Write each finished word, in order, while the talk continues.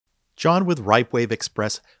John with Ripewave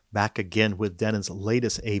Express, back again with Denon's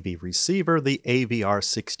latest AV receiver, the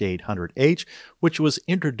AVR-6800H, which was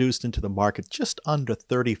introduced into the market just under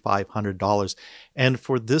 $3,500. And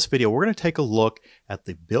for this video, we're going to take a look at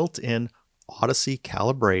the built-in Audyssey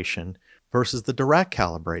calibration versus the Dirac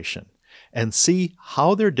calibration and see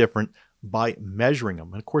how they're different by measuring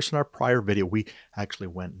them. And of course, in our prior video, we actually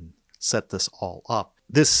went and set this all up.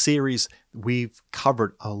 This series, we've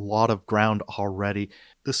covered a lot of ground already.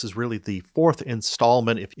 This is really the fourth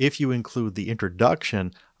installment if you include the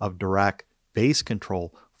introduction of Dirac bass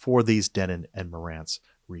control for these Denon and Marantz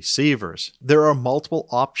receivers. There are multiple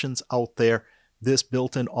options out there. This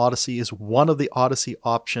built-in Audyssey is one of the Audyssey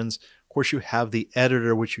options. Of course, you have the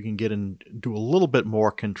editor, which you can get and do a little bit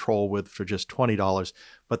more control with for just $20.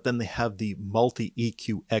 But then they have the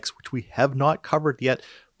Multi-EQ-X, which we have not covered yet,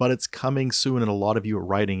 but it's coming soon, and a lot of you are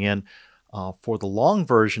writing in for the long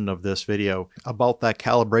version of this video about that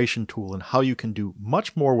calibration tool and how you can do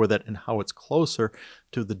much more with it and how it's closer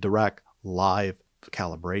to the Dirac Live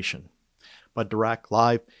calibration. But Dirac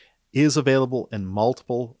Live is available in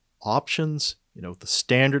multiple options. You know, the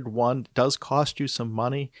standard one does cost you some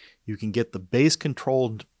money. You can get the bass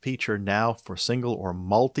controlled feature now for single or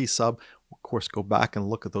multi-sub. Of course, go back and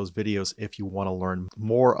look at those videos if you want to learn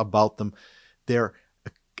more about them. Their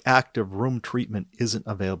active room treatment isn't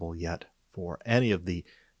available yet for any of the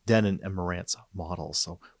Denon and Marantz models.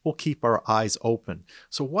 So we'll keep our eyes open.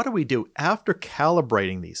 So what do? After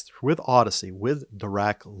calibrating these with Audyssey, with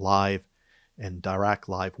Dirac Live and Dirac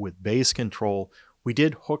Live with bass control, we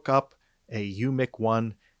did hook up a UMIC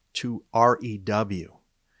 1 to REW.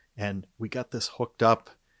 And we got this hooked up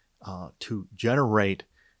to generate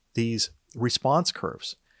these response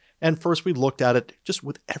curves. And first we looked at it just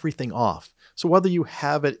with everything off. So whether you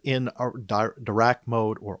have it in Dirac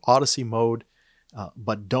mode or Audyssey mode,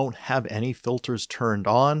 but don't have any filters turned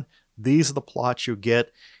on, these are the plots you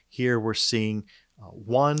get. Here we're seeing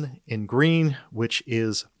one in green, which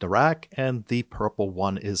is Dirac, and the purple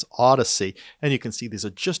one is Audyssey. And you can see these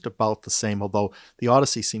are just about the same, although the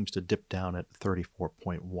Audyssey seems to dip down at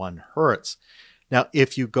 34.1 hertz. Now,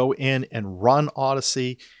 if you go in and run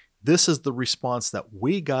Audyssey, this is the response that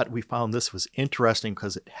we got. We found this was interesting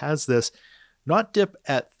because it has this not dip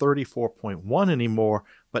at 34.1 anymore,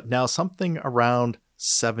 but now something around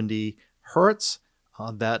 70 hertz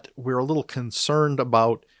that we're a little concerned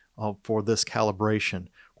about for this calibration.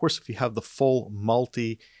 Of course, if you have the full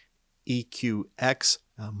Multi-EQ-X,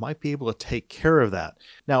 might be able to take care of that.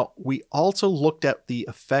 Now, we also looked at the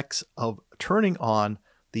effects of turning on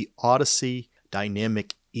the Audyssey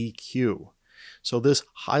Dynamic EQ. So this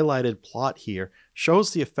highlighted plot here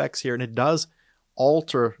shows the effects here, and it does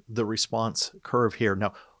alter the response curve here.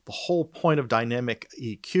 Now, the whole point of dynamic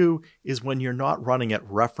EQ is when you're not running at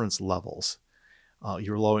reference levels.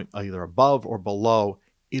 You're lowering either above or below.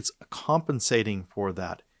 It's compensating for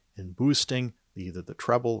that and boosting either the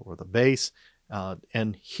treble or the bass.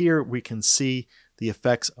 And here we can see the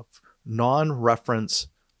effects of non-reference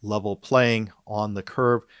level playing on the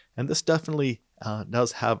curve. And this definitely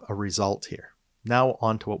does have a result here. Now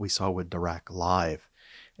on to what we saw with Dirac Live.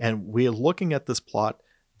 And we're looking at this plot,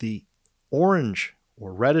 the orange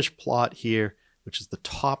or reddish plot here, which is the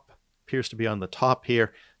top, appears to be on the top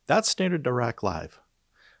here. That's standard Dirac Live.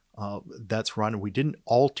 That's run. We didn't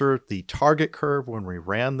alter the target curve when we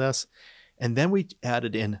ran this. And then we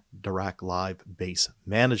added in Dirac Live bass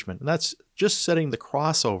management. And that's just setting the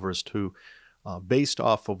crossovers to based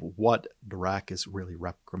off of what Dirac is really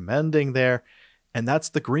recommending there. And that's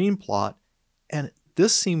the green plot. And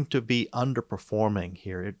this seemed to be underperforming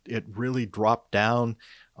here. It really dropped down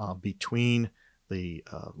between the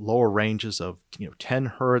lower ranges of 10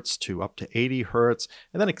 hertz to up to 80 hertz.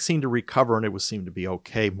 And then it seemed to recover, and it seemed to be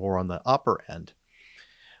okay more on the upper end.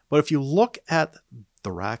 But if you look at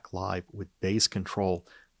Dirac Live with bass control,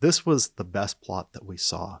 this was the best plot that we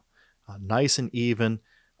saw. Nice and even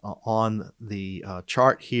on the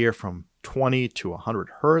chart here from 20 to 100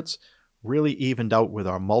 hertz. Really evened out with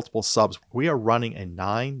our multiple subs. We are running a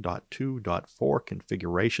 9.2.4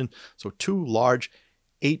 configuration. So two large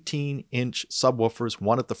 18-inch subwoofers,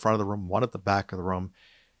 one at the front of the room, one at the back of the room.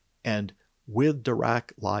 And with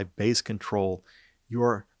Dirac Live bass control,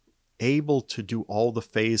 you're able to do all the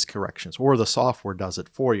phase corrections, or the software does it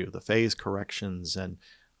for you, the phase corrections and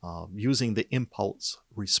using the impulse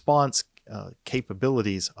response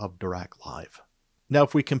capabilities of Dirac Live. Now,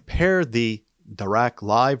 if we compare the Dirac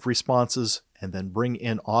Live responses and then bring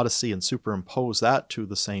in Audyssey and superimpose that to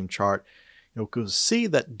the same chart, you can see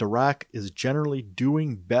that Dirac is generally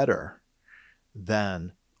doing better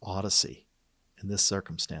than Audyssey in this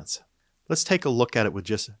circumstance. Let's take a look at it with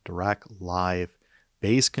just Dirac Live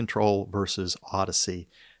bass control versus Audyssey,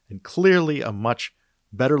 and clearly a much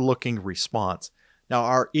better looking response. Now,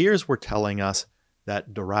 our ears were telling us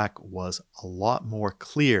that Dirac was a lot more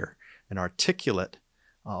clear and articulate,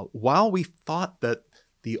 while we thought that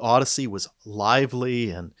the Audyssey was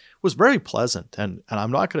lively and was very pleasant. And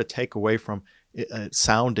I'm not going to take away from it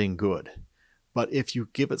sounding good, but if you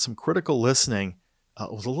give it some critical listening,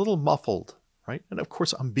 it was a little muffled, right? And of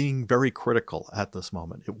course, I'm being very critical at this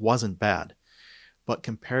moment. It wasn't bad. But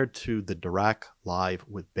compared to the Dirac Live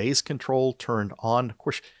with bass control turned on, of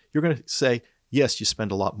course, you're going to say, yes, you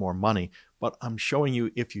spend a lot more money, but I'm showing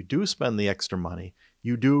you if you do spend the extra money,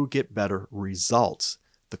 you do get better results.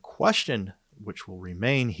 The question which will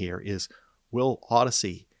remain here is, will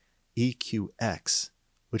Audyssey EQX,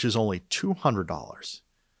 which is only $200,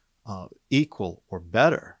 equal or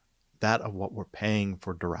better that of what we're paying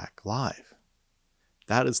for Dirac Live?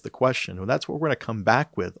 That is the question, and that's what we're going to come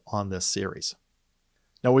back with on this series.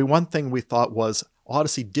 Now, one thing we thought was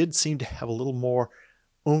Audyssey did seem to have a little more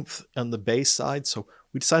oomph on the bass side, so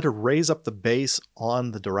we decided to raise up the bass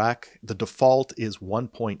on the Dirac. The default is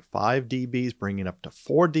 1.5 dBs, bringing it up to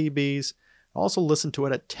 4 dBs. Also listen to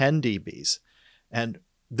it at 10 dBs. And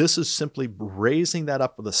this is simply raising that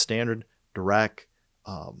up with a standard Dirac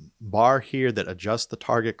bar here that adjusts the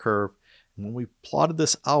target curve. And when we plotted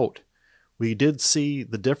this out, we did see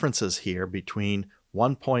the differences here between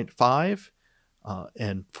 1.5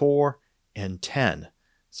 and 4 and 10.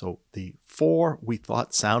 So the 4 we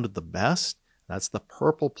thought sounded the best. That's the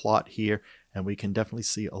purple plot here, and we can definitely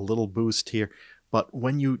see a little boost here. But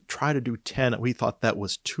when you try to do 10, we thought that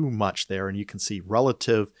was too much there, and you can see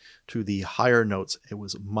relative to the higher notes, it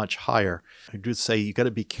was much higher. I do say you got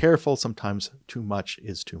to be careful. Sometimes too much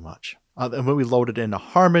is too much. And when we loaded in a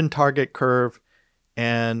Harman target curve,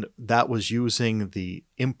 and that was using the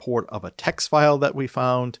import of a text file that we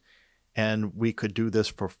found, and we could do this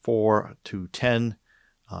for 4 to 10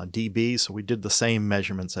 dB. So we did the same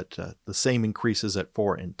measurements at the same increases at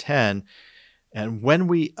 4 and 10. And when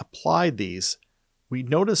we applied these, we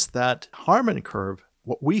noticed that Harman curve,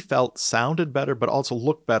 what we felt sounded better, but also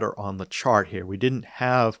looked better on the chart here. We didn't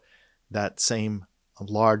have that same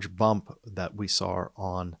large bump that we saw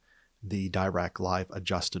on the Dirac Live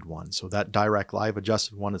adjusted one. So that Dirac Live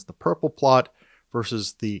adjusted one is the purple plot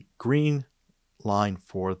versus the green line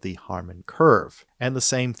for the Harman curve. And the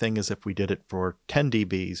same thing as if we did it for 10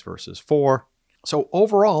 dBs versus 4. So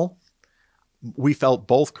overall, we felt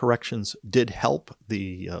both corrections did help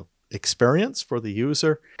the experience for the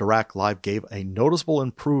user. Dirac Live gave a noticeable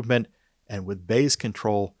improvement, and with bass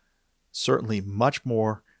control, certainly much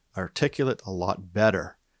more articulate, a lot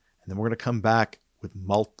better. And then we're going to come back with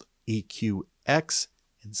Mult EQX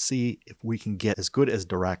and see if we can get as good as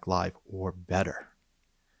Dirac Live or better.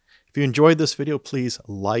 If you enjoyed this video, please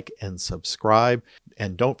like and subscribe,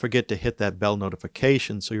 and don't forget to hit that bell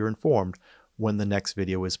notification so you're informed when the next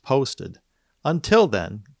video is posted. Until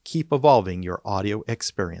then, keep evolving your audio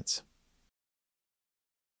experience.